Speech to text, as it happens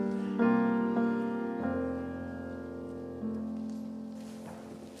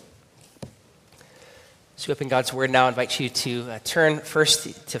As we open God's Word now, I invite you to turn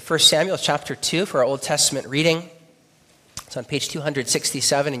first to 1 Samuel chapter 2 for our Old Testament reading. It's on page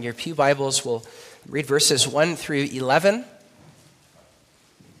 267 in your pew Bibles. We'll read verses 1 through 11.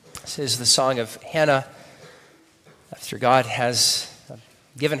 This is the song of Hannah after God has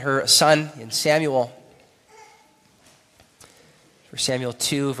given her a son in Samuel. 1 Samuel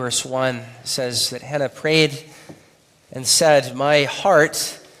 2 verse 1 says that Hannah prayed and said, "My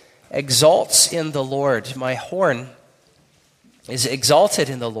heart exalts in the Lord. My horn is exalted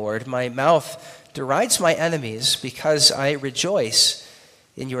in the Lord. My mouth derides my enemies because I rejoice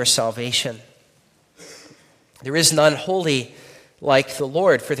in your salvation. There is none holy like the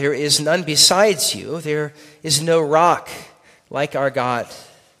Lord, for there is none besides you. There is no rock like our God.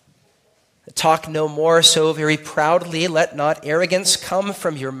 Talk no more so very proudly. Let not arrogance come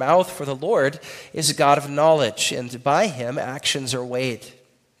from your mouth, for the Lord is a God of knowledge, and by him actions are weighed.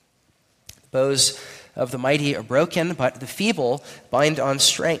 Bows of the mighty are broken, but the feeble bind on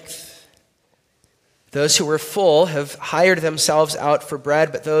strength. Those who were full have hired themselves out for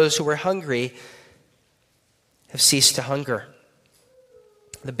bread, but those who were hungry have ceased to hunger.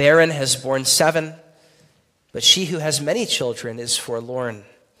 The barren has borne 7, but she who has many children is forlorn.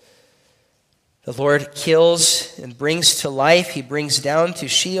 The Lord kills and brings to life. He brings down to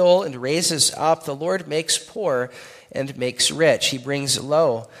Sheol and raises up. The Lord makes poor and makes rich. He brings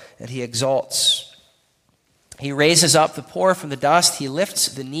low and he exalts. He raises up the poor from the dust. He lifts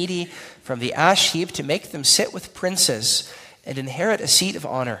the needy from the ash heap to make them sit with princes and inherit a seat of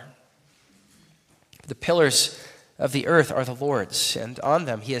honor. The pillars of the earth are the Lord's, and on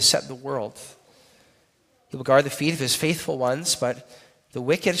them he has set the world. He will guard the feet of his faithful ones, but the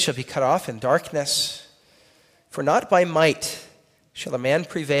wicked shall be cut off in darkness. For not by might shall a man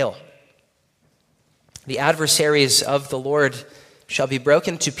prevail. The adversaries of the Lord shall be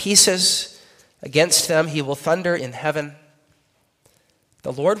broken to pieces. Against them he will thunder in heaven.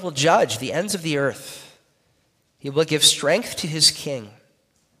 The Lord will judge the ends of the earth. He will give strength to his king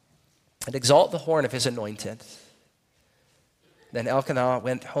and exalt the horn of his anointed." Then Elkanah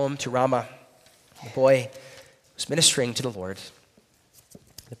went home to Ramah. The boy was ministering to the Lord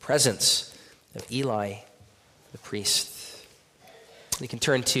in the presence of Eli the priest. We can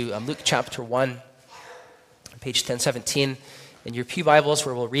turn to Luke chapter 1, page 1017 in your pew Bibles,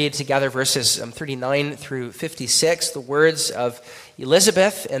 where we'll read together verses 39 through 56, the words of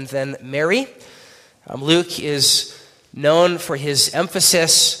Elizabeth and then Mary. Luke is known for his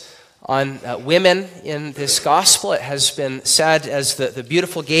emphasis on women in this gospel. It has been said as the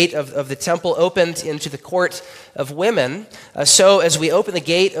beautiful gate of the temple opened into the court of women. So as we open the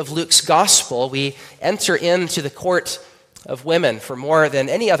gate of Luke's gospel, we enter into the court of women. For more than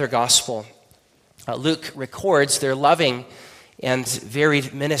any other gospel, Luke records their loving and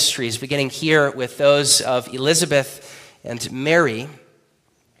varied ministries, beginning here with those of Elizabeth and Mary,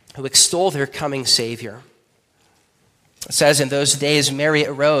 who extol their coming Savior. It says, "In those days Mary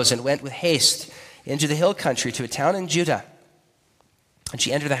arose and went with haste into the hill country to a town in Judah. And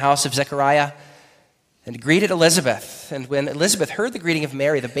she entered the house of Zechariah and greeted Elizabeth. And when Elizabeth heard the greeting of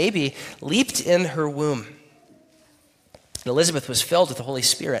Mary, the baby leaped in her womb. And Elizabeth was filled with the Holy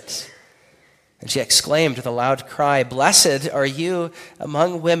Spirit. And she exclaimed with a loud cry, 'Blessed are you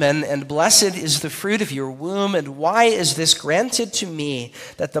among women, and blessed is the fruit of your womb. And why is this granted to me,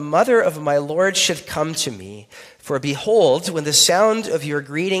 that the mother of my Lord should come to me? For behold, when the sound of your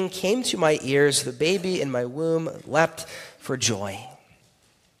greeting came to my ears, the baby in my womb leapt for joy.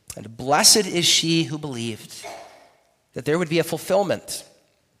 And blessed is she who believed that there would be a fulfillment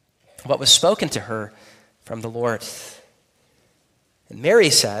of what was spoken to her from the Lord.' And Mary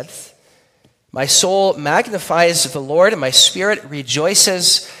said, 'My soul magnifies the Lord, and my spirit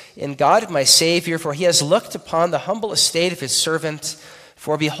rejoices in God my Savior, for he has looked upon the humble estate of his servant.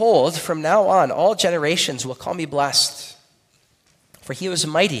 For behold, from now on all generations will call me blessed. For he was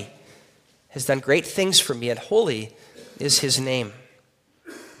mighty, has done great things for me, and holy is his name.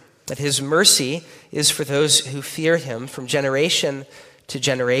 That his mercy is for those who fear him from generation to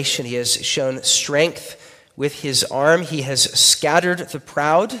generation. He has shown strength with his arm. He has scattered the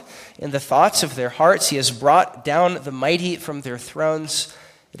proud in the thoughts of their hearts. He has brought down the mighty from their thrones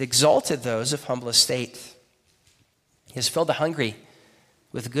and exalted those of humble estate. He has filled the hungry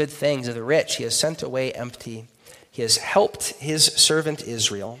with good things, and the rich he has sent away empty. He has helped his servant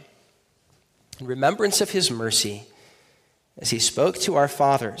Israel in remembrance of his mercy, as he spoke to our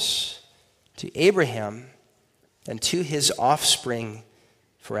fathers, to Abraham, and to his offspring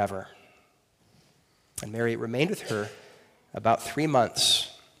forever.' And Mary remained with her about 3 months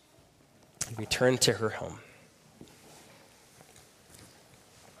and returned to her home."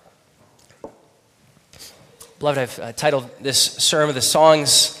 Beloved, I've titled this sermon, The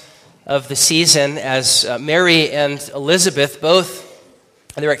Songs of the Season, as Mary and Elizabeth, both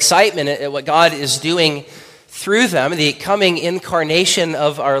in their excitement at what God is doing through them, the coming incarnation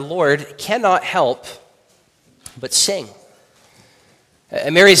of our Lord, cannot help but sing.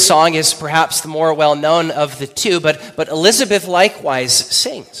 Mary's song is perhaps the more well-known of the two, but Elizabeth likewise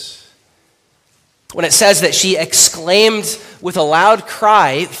sings. When it says that she exclaimed with a loud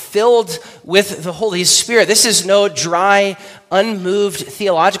cry, filled with the Holy Spirit, this is no dry, unmoved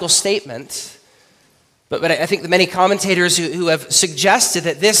theological statement. But I think the many commentators who have suggested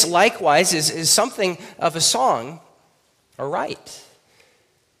that this likewise is something of a song are right.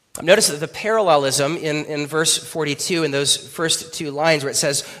 Notice that the parallelism in verse 42 in those first two lines where it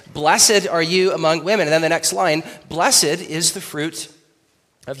says, "Blessed are you among women," and then the next line, "Blessed is the fruit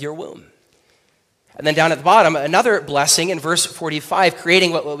of your womb." And then down at the bottom, another blessing in verse 45,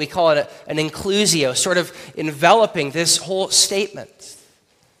 creating what we call an inclusio, sort of enveloping this whole statement. It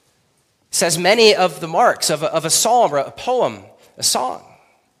says many of the marks of a psalm or a poem, a song.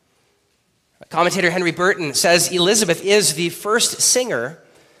 Commentator Henry Burton says Elizabeth is the first singer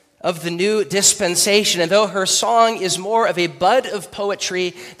of the new dispensation, and though her song is more of a bud of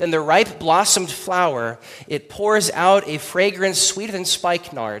poetry than the ripe blossomed flower, it pours out a fragrance sweeter than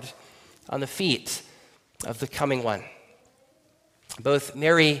spikenard on the feet of the coming one. Both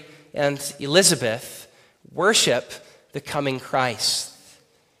Mary and Elizabeth worship the coming Christ.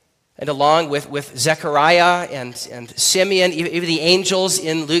 And along with Zechariah and Simeon, even the angels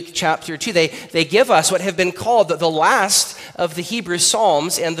in Luke chapter 2, they give us what have been called the last of the Hebrew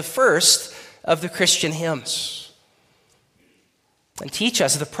Psalms and the first of the Christian hymns. And teach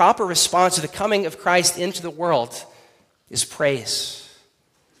us the proper response to the coming of Christ into the world is praise.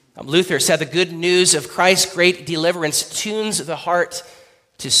 Luther said the good news of Christ's great deliverance tunes the heart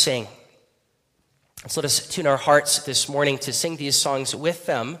to sing. So let us tune our hearts this morning to sing these songs with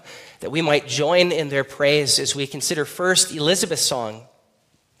them, that we might join in their praise as we consider first Elizabeth's song,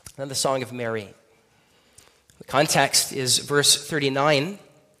 then the song of Mary. The context is verse 39,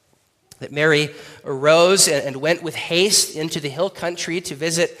 that Mary arose and went with haste into the hill country to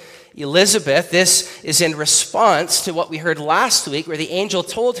visit Elizabeth. This is in response to what we heard last week, where the angel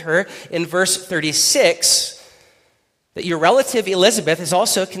told her in verse 36 that your relative Elizabeth is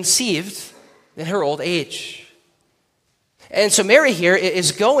also conceived in her old age. And so Mary here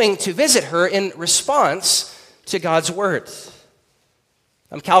is going to visit her in response to God's word.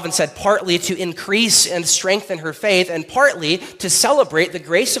 Calvin said partly to increase and strengthen her faith, and partly to celebrate the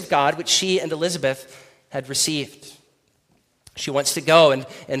grace of God which she and Elizabeth had received. She wants to go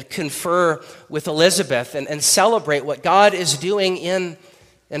and confer with Elizabeth and celebrate what God is doing in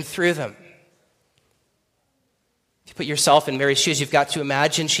and through them. If you put yourself in Mary's shoes, you've got to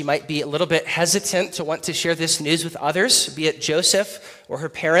imagine she might be a little bit hesitant to want to share this news with others, be it Joseph or her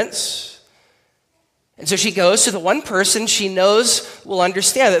parents. And so she goes to the one person she knows will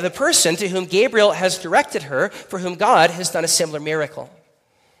understand, that the person to whom Gabriel has directed her, for whom God has done a similar miracle.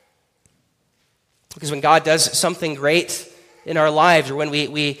 Because when God does something great in our lives, or when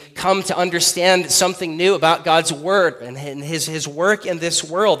we come to understand something new about God's word and his work in this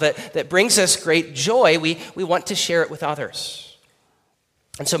world that brings us great joy, we want to share it with others.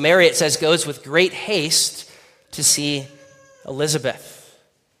 And so Mary, it says, goes with great haste to see Elizabeth.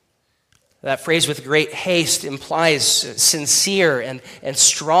 That phrase, with great haste, implies sincere and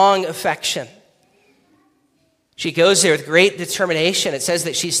strong affection. She goes there with great determination. It says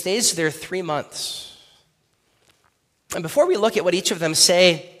that she stays there 3 months. And before we look at what each of them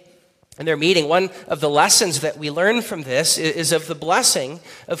say in their meeting, one of the lessons that we learn from this is of the blessing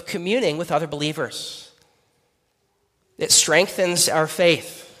of communing with other believers. It strengthens our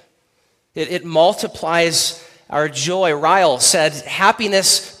faith. It multiplies our joy. Ryle said,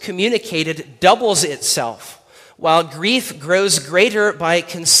 happiness communicated doubles itself. While grief grows greater by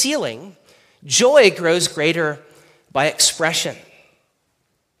concealing, joy grows greater by expression.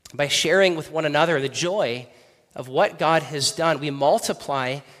 By sharing with one another the joy of what God has done, we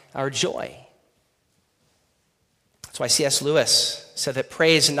multiply our joy. That's why C.S. Lewis said that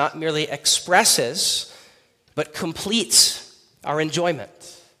praise not merely expresses, but completes our enjoyment.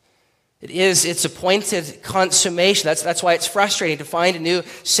 It is its appointed consummation. That's why it's frustrating to find a new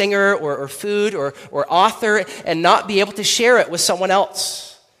singer or food or author and not be able to share it with someone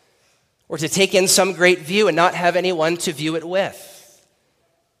else, or to take in some great view and not have anyone to view it with.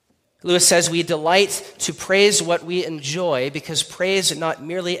 Lewis says we delight to praise what we enjoy because praise not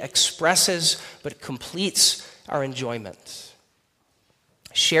merely expresses but completes our enjoyment.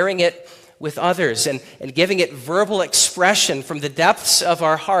 Sharing it with others and giving it verbal expression from the depths of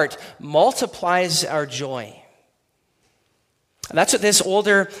our heart multiplies our joy. And that's what this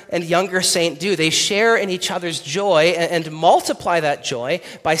older and younger saint do. They share in each other's joy and multiply that joy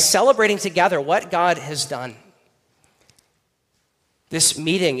by celebrating together what God has done. This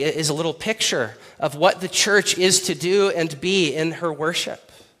meeting is a little picture of what the church is to do and be in her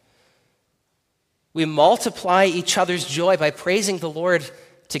worship. We multiply each other's joy by praising the Lord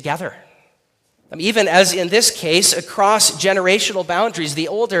together. Even as in this case, across generational boundaries, the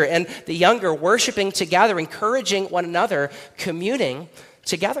older and the younger worshiping together, encouraging one another, communing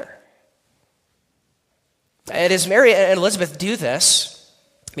together. And as Mary and Elizabeth do this,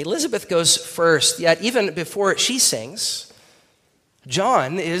 Elizabeth goes first, yet even before she sings,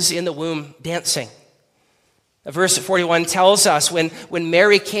 John is in the womb dancing. Verse 41 tells us when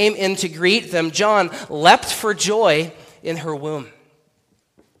Mary came in to greet them, John leapt for joy in her womb.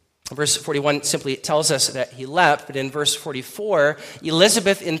 Verse 41 simply tells us that he leapt, but in verse 44,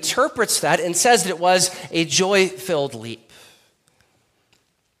 Elizabeth interprets that and says that it was a joy-filled leap.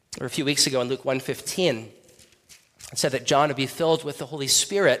 Or a few weeks ago in Luke 1:15, it said that John would be filled with the Holy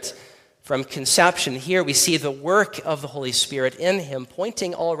Spirit from conception. Here we see the work of the Holy Spirit in him,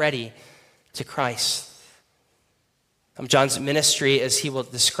 pointing already to Christ. John's ministry, as he will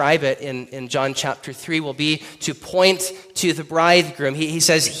describe it in John chapter 3, will be to point to the bridegroom. He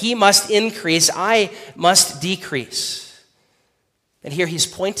says, he must increase, I must decrease. And here he's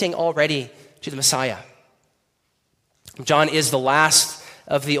pointing already to the Messiah. John is the last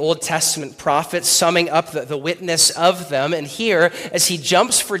of the Old Testament prophets, summing up the witness of them. And here, as he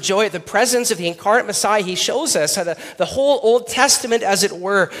jumps for joy at the presence of the incarnate Messiah, he shows us how the whole Old Testament, as it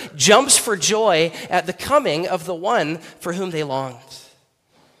were, jumps for joy at the coming of the one for whom they longed.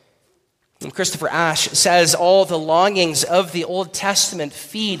 And Christopher Ash says all the longings of the Old Testament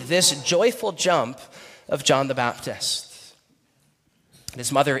feed this joyful jump of John the Baptist. And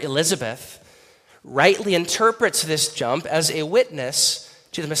his mother Elizabeth rightly interprets this jump as a witness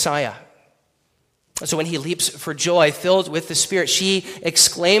to the Messiah. So when he leaps for joy, filled with the Spirit, she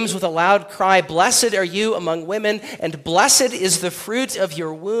exclaims with a loud cry, "Blessed are you among women, and blessed is the fruit of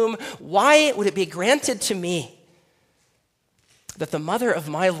your womb. Why would it be granted to me that the mother of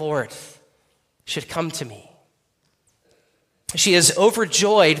my Lord should come to me?" She is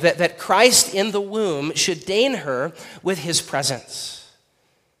overjoyed that Christ in the womb should deign her with his presence.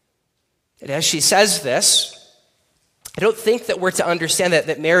 And as she says this, I don't think that we're to understand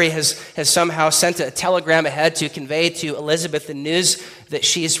that Mary has somehow sent a telegram ahead to convey to Elizabeth the news that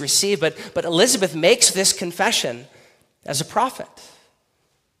she has received, but Elizabeth makes this confession as a prophet.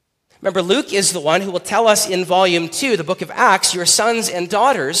 Remember, Luke is the one who will tell us in volume 2, the book of Acts, your sons and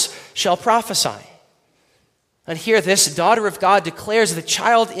daughters shall prophesy. And here this daughter of God declares the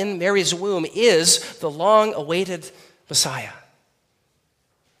child in Mary's womb is the long-awaited Messiah.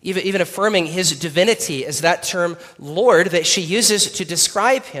 Even affirming his divinity, as that term Lord that she uses to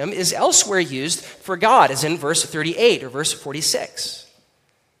describe him is elsewhere used for God, as in verse 38 or verse 46.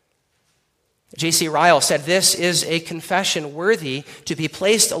 J.C. Ryle said this is a confession worthy to be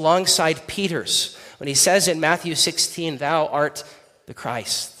placed alongside Peter's when he says in Matthew 16, "Thou art the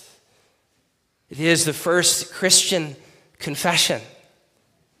Christ." It is the first Christian confession.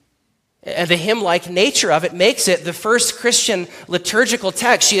 And the hymn-like nature of it makes it the first Christian liturgical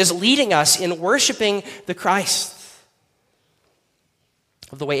text. She is leading us in worshiping the Christ.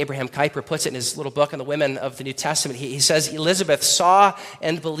 The way Abraham Kuyper puts it in his little book on the women of the New Testament, he says, Elizabeth saw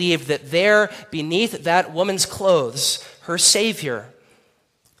and believed that there, beneath that woman's clothes, her Savior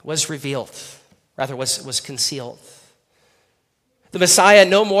was revealed, rather was concealed. The Messiah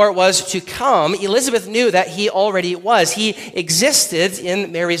no more was to come. Elizabeth knew that he already was. He existed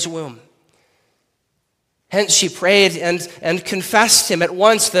in Mary's womb. Hence she prayed and confessed him at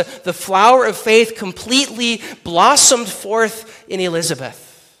once. The flower of faith completely blossomed forth in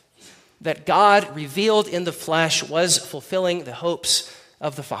Elizabeth. That God revealed in the flesh was fulfilling the hopes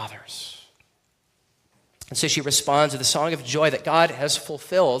of the fathers. And so she responds with a song of joy that God has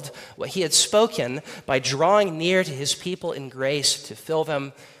fulfilled what he had spoken by drawing near to his people in grace to fill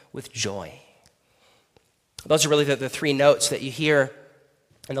them with joy. Those are really the three notes that you hear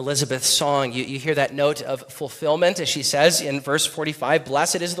in Elizabeth's song. You hear that note of fulfillment, as she says in verse 45,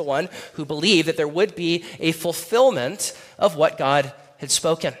 "Blessed is the one who believed that there would be a fulfillment of what God had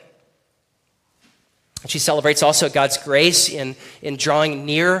spoken." She celebrates also God's grace in drawing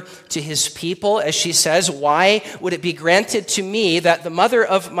near to his people, as she says, "Why would it be granted to me that the mother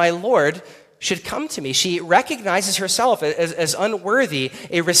of my Lord should come to me?" She recognizes herself as unworthy,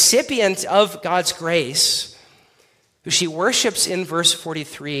 a recipient of God's grace, who she worships in verse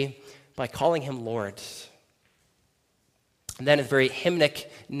 43 by calling him Lord. And then the very hymnic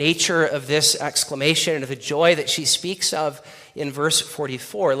nature of this exclamation and of the joy that she speaks of in verse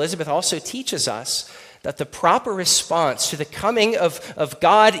 44, Elizabeth also teaches us that the proper response to the coming of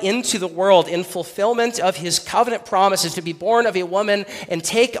God into the world in fulfillment of his covenant promise is to be born of a woman and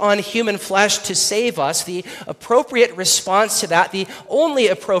take on human flesh to save us. The appropriate response to that, the only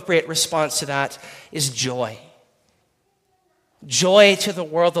appropriate response to that, is joy. Joy to the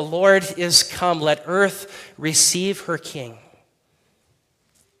world. The Lord is come. Let earth receive her King.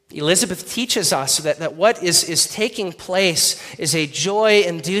 Elizabeth teaches us that what is taking place is a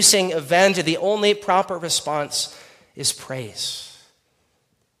joy-inducing event, and the only proper response is praise.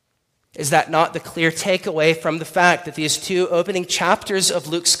 Is that not the clear takeaway from the fact that these two opening chapters of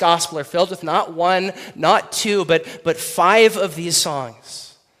Luke's gospel are filled with not one, not two, but 5 of these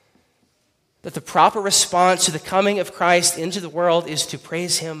songs? That the proper response to the coming of Christ into the world is to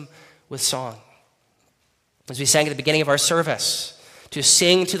praise him with song. As we sang at the beginning of our service, to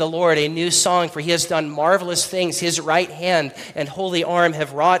sing to the Lord a new song, for he has done marvelous things. His right hand and holy arm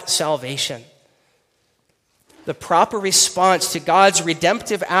have wrought salvation. The proper response to God's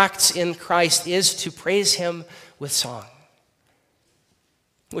redemptive acts in Christ is to praise him with song.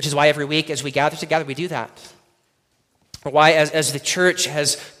 Which is why every week as we gather together, we do that. Or why as the church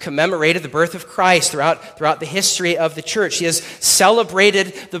has commemorated the birth of Christ throughout the history of the church, she has celebrated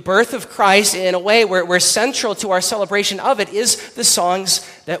the birth of Christ in a way where central to our celebration of it is the songs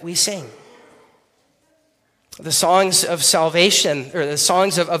that we sing. The songs of salvation, or the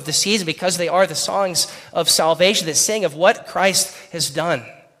songs of the season, because they are the songs of salvation that sing of what Christ has done.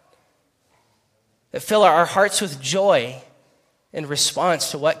 That fill our hearts with joy in response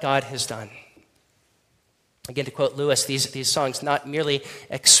to what God has done. Again, to quote Lewis, these songs not merely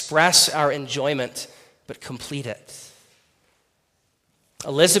express our enjoyment, but complete it.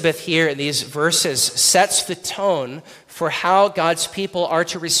 Elizabeth here in these verses sets the tone for how God's people are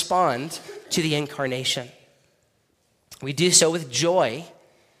to respond to the incarnation. We do so with joy,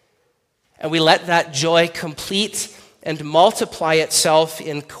 and we let that joy complete and multiply itself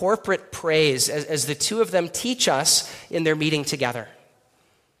in corporate praise as the two of them teach us in their meeting together.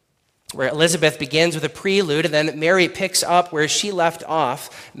 Where Elizabeth begins with a prelude, and then Mary picks up where she left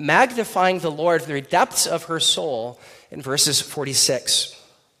off, magnifying the Lord from the depths of her soul in verses 46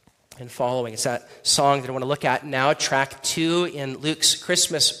 and following. It's that song that I want to look at now, track 2 in Luke's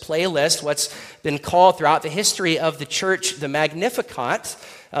Christmas playlist, what's been called throughout the history of the church the Magnificat,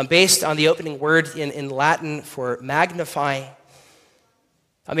 based on the opening word in Latin for magnify.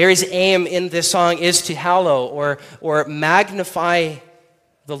 Mary's aim in this song is to hallow or magnify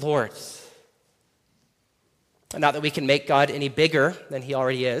the Lord. Not that we can make God any bigger than he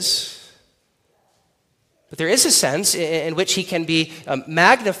already is, but there is a sense in which he can be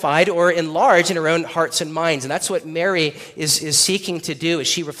magnified or enlarged in our own hearts and minds. And that's what Mary is seeking to do as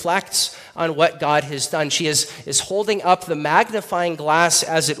she reflects on what God has done. She is holding up the magnifying glass,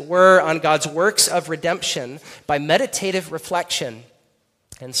 as it were, on God's works of redemption by meditative reflection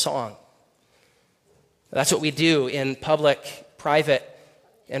and song. That's what we do in public, private,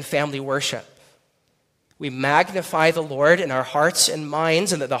 and family worship. We magnify the Lord in our hearts and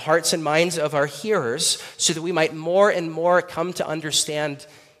minds, and the hearts and minds of our hearers, so that we might more and more come to understand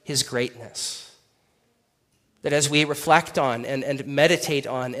his greatness. That as we reflect on and meditate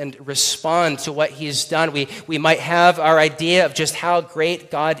on and respond to what he's done, we might have our idea of just how great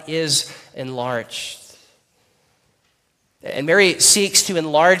God is enlarged. And Mary seeks to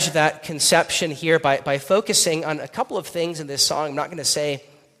enlarge that conception here by focusing on a couple of things in this song. I'm not going to say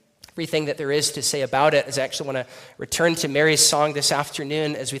everything that there is to say about it, as I actually want to return to Mary's song this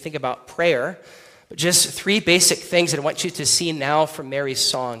afternoon as we think about prayer. But just 3 basic things that I want you to see now from Mary's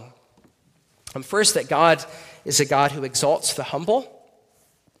song. First, that God is a God who exalts the humble.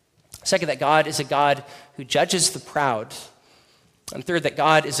 Second, that God is a God who judges the proud. And third, that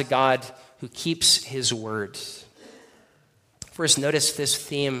God is a God who keeps his word. First, notice this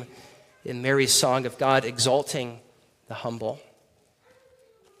theme in Mary's song of God exalting the humble.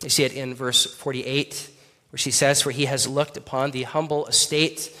 You see it in verse 48, where she says, "For he has looked upon the humble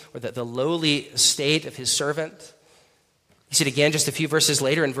estate," or the lowly estate of his servant. You see it again just a few verses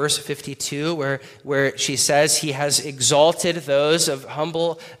later in verse 52, where she says, "He has exalted those of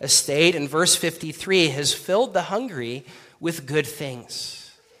humble estate." In verse 53, "has filled the hungry with good things."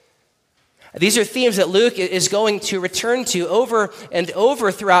 These are themes that Luke is going to return to over and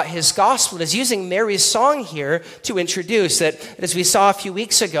over throughout his gospel, and is using Mary's song here to introduce that, as we saw a few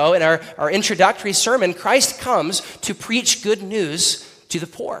weeks ago in our introductory sermon, Christ comes to preach good news to the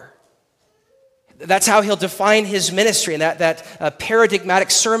poor. That's how he'll define his ministry, and that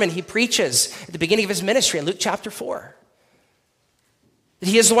paradigmatic sermon he preaches at the beginning of his ministry in Luke chapter 4.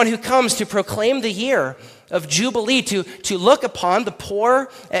 He is the one who comes to proclaim the year of Jubilee, to look upon the poor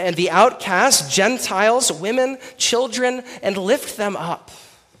and the outcast, Gentiles, women, children, and lift them up.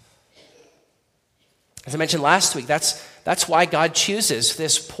 As I mentioned last week, that's why God chooses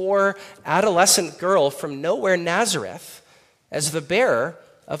this poor adolescent girl from nowhere, Nazareth, as the bearer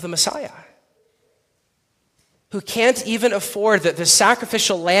of the Messiah, who can't even afford the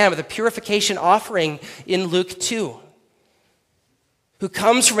sacrificial lamb, the purification offering in Luke 2, who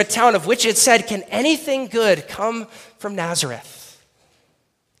comes from a town of which it said, "Can anything good come from Nazareth?"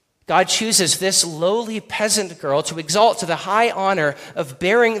 God chooses this lowly peasant girl to exalt to the high honor of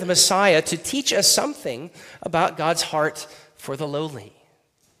bearing the Messiah, to teach us something about God's heart for the lowly.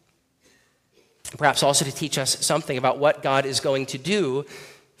 Perhaps also to teach us something about what God is going to do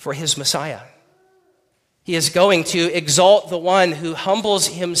for his Messiah. He is going to exalt the one who humbles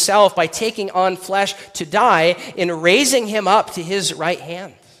himself by taking on flesh to die in raising him up to his right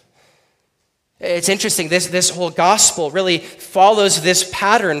hand. It's interesting, this whole gospel really follows this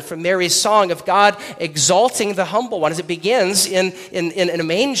pattern from Mary's song of God exalting the humble one, as it begins in a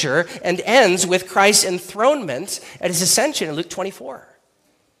manger and ends with Christ's enthronement at his ascension in Luke 24.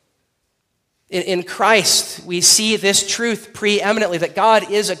 In Christ, we see this truth preeminently, that God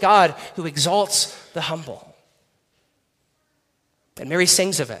is a God who exalts the humble. And Mary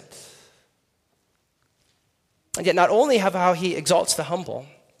sings of it. And yet not only of how he exalts the humble,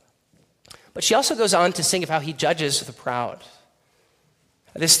 but she also goes on to sing of how he judges the proud.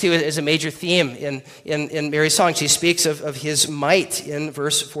 This too is a major theme in Mary's song. She speaks of his might in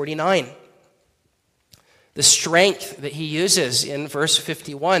verse 49. The strength that he uses in verse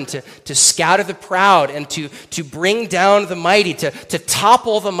 51 to scatter the proud and to bring down the mighty, to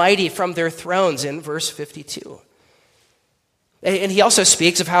topple the mighty from their thrones in verse 52. And he also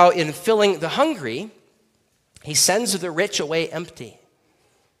speaks of how in filling the hungry, he sends the rich away empty.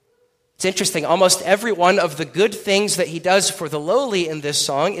 It's interesting, almost every one of the good things that he does for the lowly in this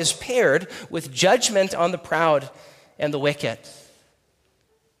song is paired with judgment on the proud and the wicked.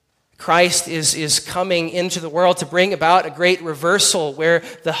 Christ is coming into the world to bring about a great reversal where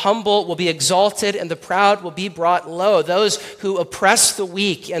the humble will be exalted and the proud will be brought low. Those who oppress the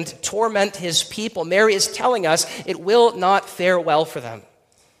weak and torment his people, Mary is telling us it will not fare well for them.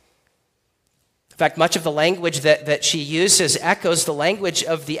 In fact, much of the language that she uses echoes the language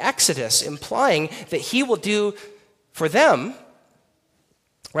of the Exodus, implying that he will do for them,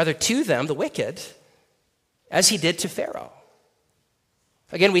 rather to them, the wicked, as he did to Pharaoh.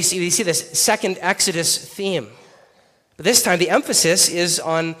 Again, we see this second Exodus theme. But this time the emphasis is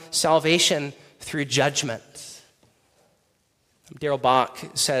on salvation through judgment. Darrell Bach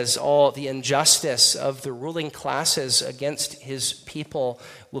says all the injustice of the ruling classes against his people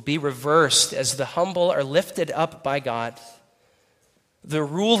will be reversed as the humble are lifted up by God. The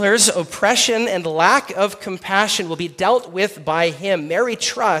rulers' oppression and lack of compassion will be dealt with by him. Mary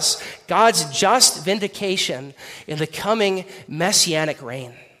trusts God's just vindication in the coming messianic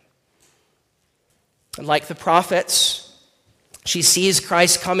reign. And like the prophets, she sees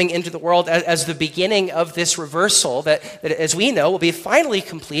Christ coming into the world as the beginning of this reversal that, as we know, will be finally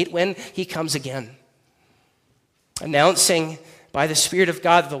complete when he comes again. Announcing by the Spirit of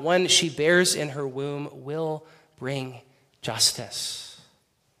God, the one she bears in her womb will bring justice.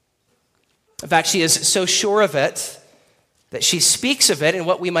 In fact, she is so sure of it that she speaks of it in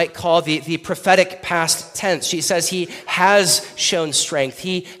what we might call the prophetic past tense. She says he has shown strength.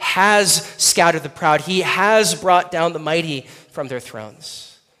 He has scattered the proud. He has brought down the mighty from their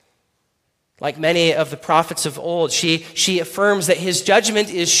thrones. Like many of the prophets of old, she affirms that his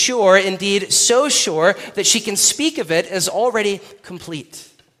judgment is sure, indeed so sure that she can speak of it as already complete.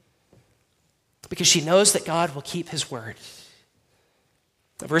 Because she knows that God will keep his word.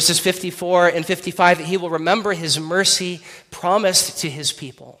 Verses 54 and 55, that he will remember his mercy promised to his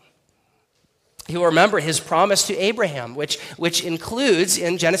people. He will remember his promise to Abraham, which includes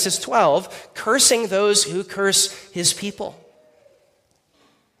in Genesis 12, cursing those who curse his people.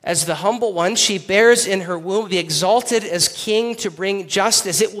 As the humble one, she bears in her womb, will be exalted as king to bring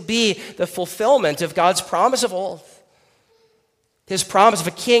justice. It will be the fulfillment of God's promise of old. His promise of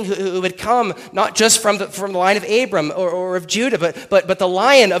a king who would come not just from the line of Abram or of Judah, but the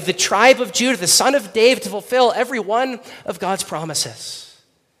Lion of the tribe of Judah, the son of David, to fulfill every one of God's promises.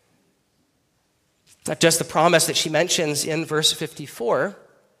 Not just the promise that she mentions in verse 54.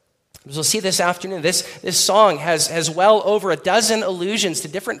 As we'll see this afternoon, this song has well over a dozen allusions to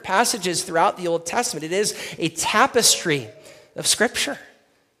different passages throughout the Old Testament. It is a tapestry of Scripture,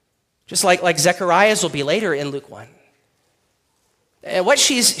 just like Zechariah's will be later in Luke 1. And what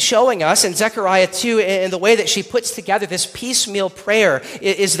she's showing us in Zechariah 2, in the way that she puts together this piecemeal prayer,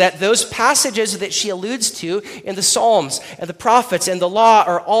 is that those passages that she alludes to in the Psalms and the prophets and the law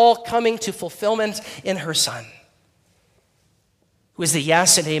are all coming to fulfillment in her Son, who is the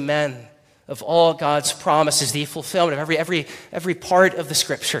yes and amen of all God's promises, the fulfillment of every part of the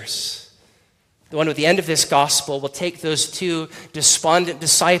Scriptures. The one at the end of this gospel will take those two despondent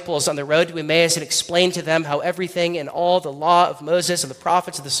disciples on the road to Emmaus and explain to them how everything in all the law of Moses and the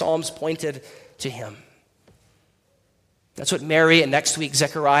prophets of the Psalms pointed to him. That's what Mary and next week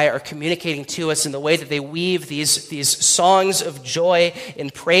Zechariah are communicating to us in the way that they weave these songs of joy in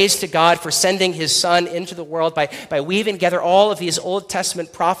praise to God for sending his Son into the world by weaving together all of these Old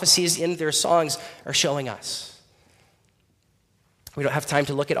Testament prophecies in their songs are showing us. We don't have time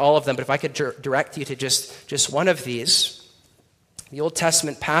to look at all of them, but if I could direct you to just one of these. The Old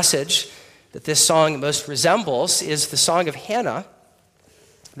Testament passage that this song most resembles is the Song of Hannah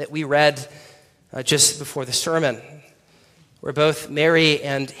that we read just before the sermon, where both Mary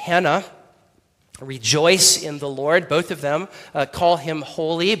and Hannah rejoice in the Lord. Both of them call him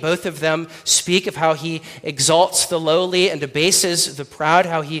holy. Both of them speak of how he exalts the lowly and abases the proud,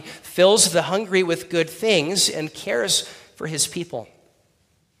 how he fills the hungry with good things and cares for his people.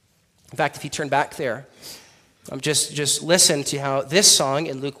 In fact, if you turn back there, just listen to how this song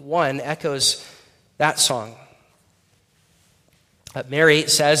in Luke 1 echoes that song. Mary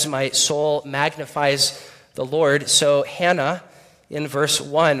says, "My soul magnifies the Lord." So Hannah, in verse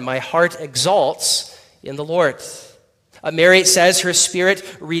 1, "My heart exalts in the Lord." Mary says her spirit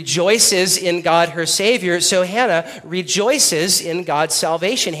rejoices in God her Savior, so Hannah rejoices in God's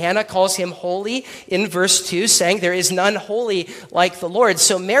salvation. Hannah calls him holy in verse 2, saying, "There is none holy like the Lord."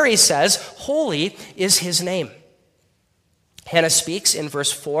 So Mary says, holy is his name. Hannah speaks in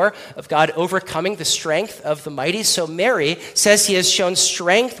verse 4 of God overcoming the strength of the mighty, so Mary says he has shown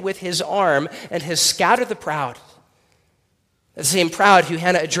strength with his arm and has scattered the proud. The same proud who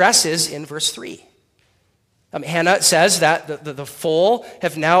Hannah addresses in verse 3. Hannah says that the full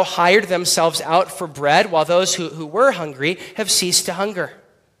have now hired themselves out for bread, while those who were hungry have ceased to hunger.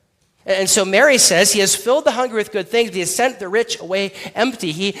 And so Mary says he has filled the hungry with good things, but he has sent the rich away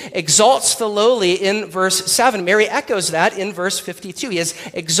empty. He exalts the lowly in verse 7. Mary echoes that in verse 52. He has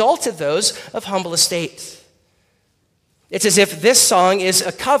exalted those of humble estate. It's as if this song is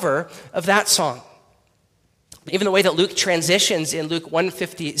a cover of that song. Even the way that Luke transitions in Luke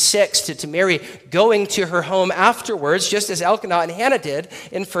 1:56 to Mary going to her home afterwards, just as Elkanah and Hannah did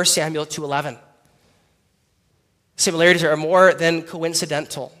in 1 Samuel 2:11. Similarities are more than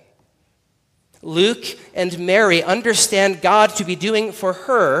coincidental. Luke and Mary understand God to be doing for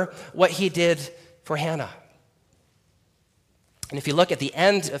her what he did for Hannah. And if you look at the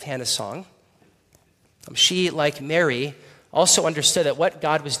end of Hannah's song, she, like Mary, also understood that what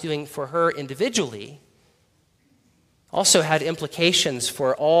God was doing for her individually also had implications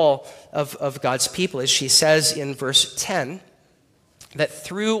for all of God's people, as she says in verse 10, that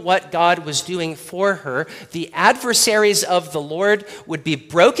through what God was doing for her, the adversaries of the Lord would be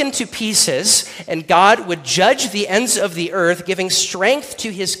broken to pieces, and God would judge the ends of the earth, giving strength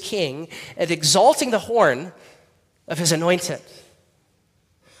to his king and exalting the horn of his anointed.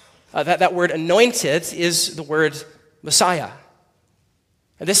 That word anointed is the word Messiah.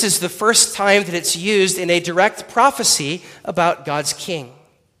 And this is the first time that it's used in a direct prophecy about God's king,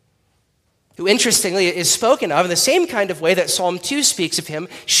 who interestingly is spoken of in the same kind of way that Psalm 2 speaks of him,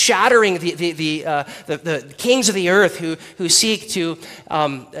 shattering the kings of the earth who seek to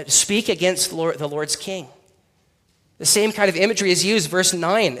speak against the Lord's king. The same kind of imagery is used. Verse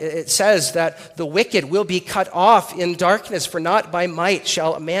 9, it says that the wicked will be cut off in darkness, for not by might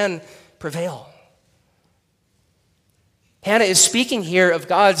shall a man prevail. Hannah is speaking here of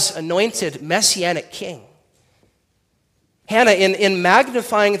God's anointed messianic king. Hannah, in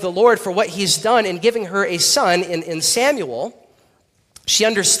magnifying the Lord for what he's done in giving her a son in Samuel, she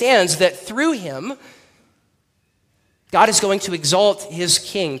understands that through him, God is going to exalt his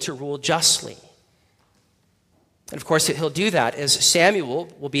king to rule justly. And of course, he'll do that as Samuel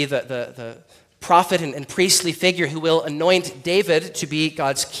will be the prophet and priestly figure who will anoint David to be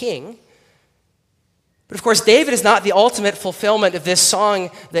God's king. But of course, David is not the ultimate fulfillment of this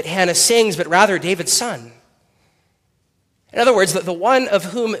song that Hannah sings, but rather David's son. In other words, the one of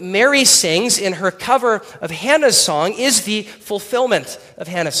whom Mary sings in her cover of Hannah's song is the fulfillment of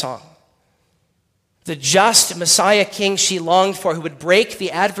Hannah's song. The just Messiah king she longed for, who would break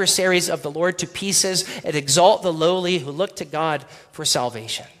the adversaries of the Lord to pieces and exalt the lowly who look to God for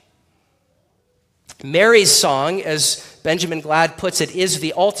salvation. Mary's song, as Benjamin Glad puts it, is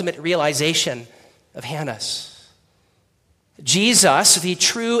the ultimate realization of Hannah's. Jesus, the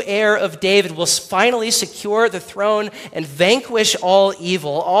true heir of David, will finally secure the throne and vanquish all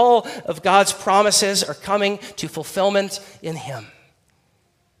evil. All of God's promises are coming to fulfillment in him.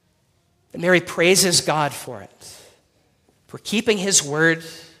 And Mary praises God for it, for keeping his word,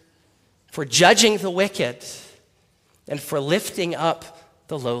 for judging the wicked, and for lifting up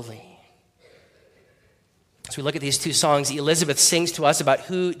the lowly. As we look at these two songs, Elizabeth sings to us about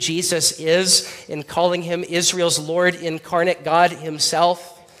who Jesus is in calling him Israel's Lord incarnate, God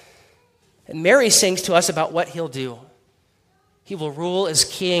himself. And Mary sings to us about what he'll do. He will rule as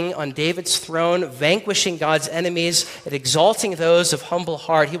king on David's throne, vanquishing God's enemies and exalting those of humble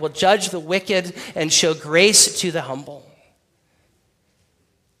heart. He will judge the wicked and show grace to the humble.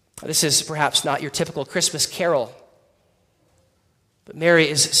 This is perhaps not your typical Christmas carol, but Mary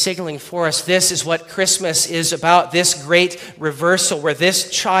is signaling for us this is what Christmas is about, this great reversal where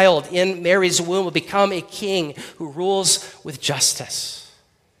this child in Mary's womb will become a king who rules with justice.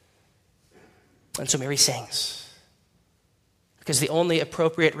 And so Mary sings, because the only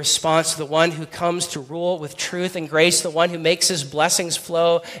appropriate response to the one who comes to rule with truth and grace, the one who makes his blessings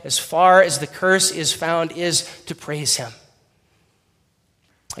flow as far as the curse is found, is to praise him.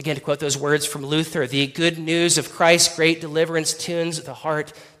 Again, to quote those words from Luther, the good news of Christ's great deliverance tunes the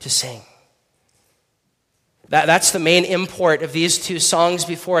heart to sing. That's the main import of these two songs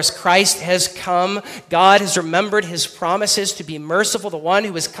before us. Christ has come. God has remembered his promises to be merciful. The one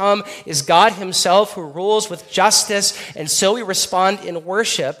who has come is God himself, who rules with justice. And so we respond in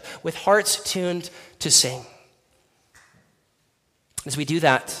worship with hearts tuned to sing. As we do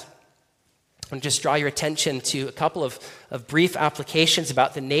that, I want to just draw your attention to a couple of brief applications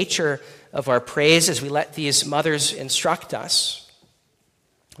about the nature of our praise as we let these mothers instruct us.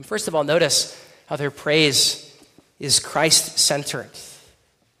 And first of all, notice how their praise is Christ-centered.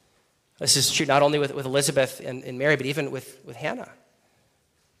 This is true not only with Elizabeth and Mary, but even with Hannah.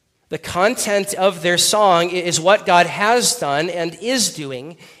 The content of their song is what God has done and is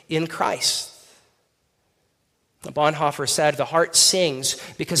doing in Christ. Bonhoeffer said, the heart sings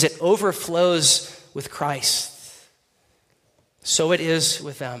because it overflows with Christ. So it is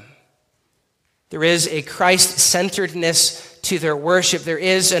with them. There is a Christ-centeredness to their worship. There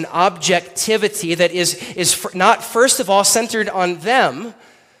is an objectivity that is not first of all centered on them,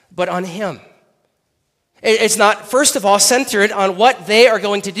 but on him. It's not first of all centered on what they are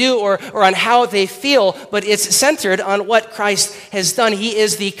going to do or on how they feel, but it's centered on what Christ has done. He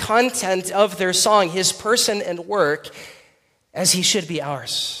is the content of their song, his person and work, as he should be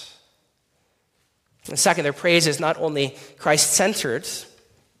ours. And second, their praise is not only Christ-centered,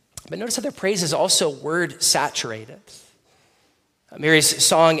 but notice how their praise is also word-saturated. Mary's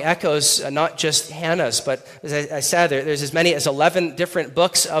song echoes not just Hannah's, but as I said, there's as many as 11 different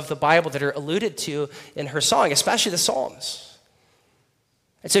books of the Bible that are alluded to in her song, especially the Psalms.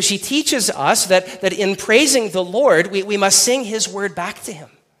 And so she teaches us that in praising the Lord, we must sing his word back to him.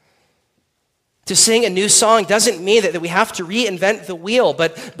 To sing a new song doesn't mean that we have to reinvent the wheel,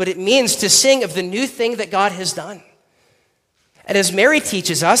 but it means to sing of the new thing that God has done. And as Mary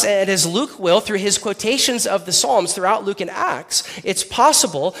teaches us, and as Luke will through his quotations of the Psalms throughout Luke and Acts, it's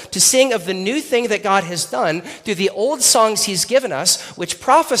possible to sing of the new thing that God has done through the old songs he's given us, which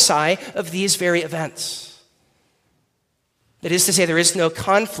prophesy of these very events. That is to say, there is no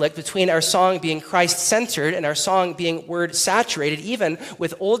conflict between our song being Christ-centered and our song being word-saturated, even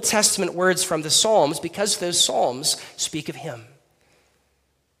with Old Testament words from the Psalms, because those Psalms speak of him.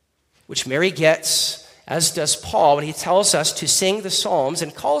 Which Mary gets, as does Paul, when he tells us to sing the Psalms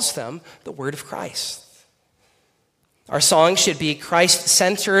and calls them the word of Christ. Our song should be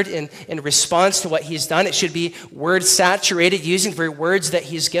Christ-centered in response to what he's done. It should be word-saturated, using the very words that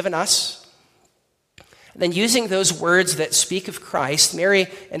he's given us. And then using those words that speak of Christ, Mary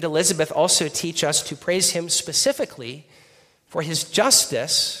and Elizabeth also teach us to praise him specifically for his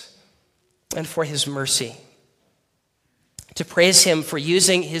justice and for his mercy. To praise him for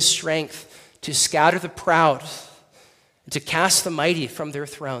using his strength to scatter the proud, and to cast the mighty from their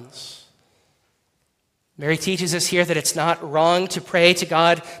thrones. Mary teaches us here that it's not wrong to pray to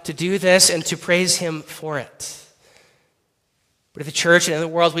God to do this and to praise him for it. But in the church and in the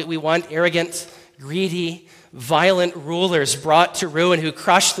world, we want arrogant, greedy, violent rulers brought to ruin who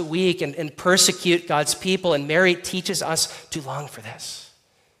crush the weak and persecute God's people. And Mary teaches us to long for this,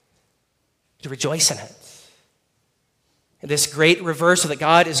 to rejoice in it. And this great reversal that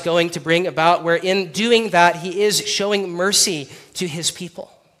God is going to bring about, where in doing that, he is showing mercy to his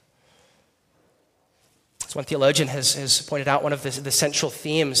people. As one theologian has pointed out, one of the central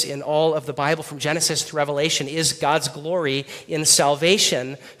themes in all of the Bible from Genesis to Revelation is God's glory in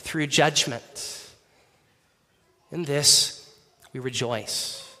salvation through judgment. In this, we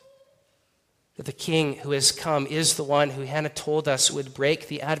rejoice that the King who has come is the one who Hannah told us would break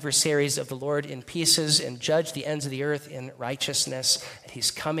the adversaries of the Lord in pieces and judge the ends of the earth in righteousness, and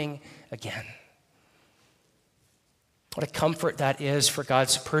he's coming again. What a comfort that is for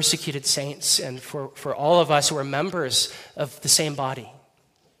God's persecuted saints and for all of us who are members of the same body.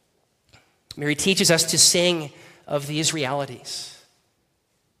 Mary teaches us to sing of these realities.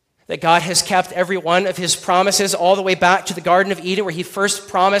 That God has kept every one of his promises all the way back to the Garden of Eden, where he first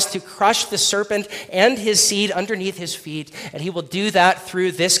promised to crush the serpent and his seed underneath his feet. And he will do that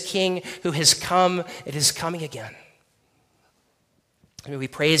through this King who has come and is coming again. And we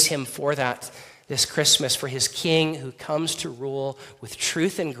praise him for that this Christmas, for his King who comes to rule with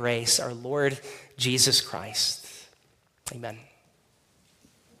truth and grace, our Lord Jesus Christ. Amen.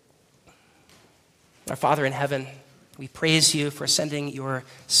 Our Father in heaven, we praise you for sending your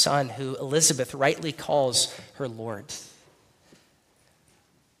Son, who Elizabeth rightly calls her Lord,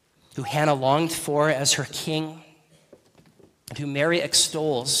 who Hannah longed for as her King, and who Mary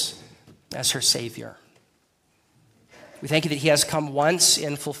extols as her Savior. We thank you that he has come once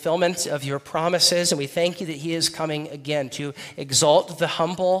in fulfillment of your promises, and we thank you that he is coming again to exalt the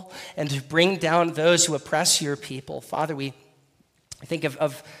humble and to bring down those who oppress your people. Father, we think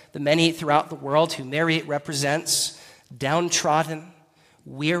of the many throughout the world who Mary represents, downtrodden,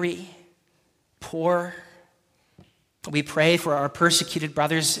 weary, poor. We pray for our persecuted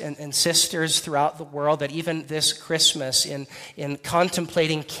brothers and sisters throughout the world, that even this Christmas, in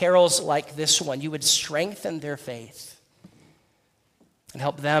contemplating carols like this one, you would strengthen their faith and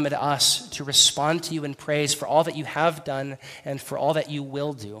help them and us to respond to you in praise for all that you have done and for all that you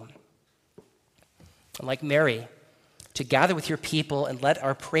will do. And like Mary, to gather with your people and let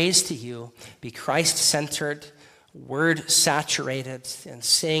our praise to you be Christ-centered, word-saturated, and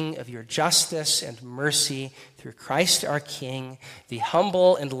sing of your justice and mercy through Christ our King, the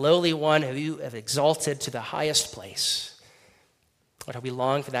humble and lowly one who you have exalted to the highest place. Lord, how we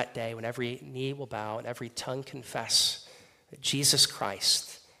long for that day when every knee will bow and every tongue confess that Jesus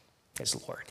Christ is Lord.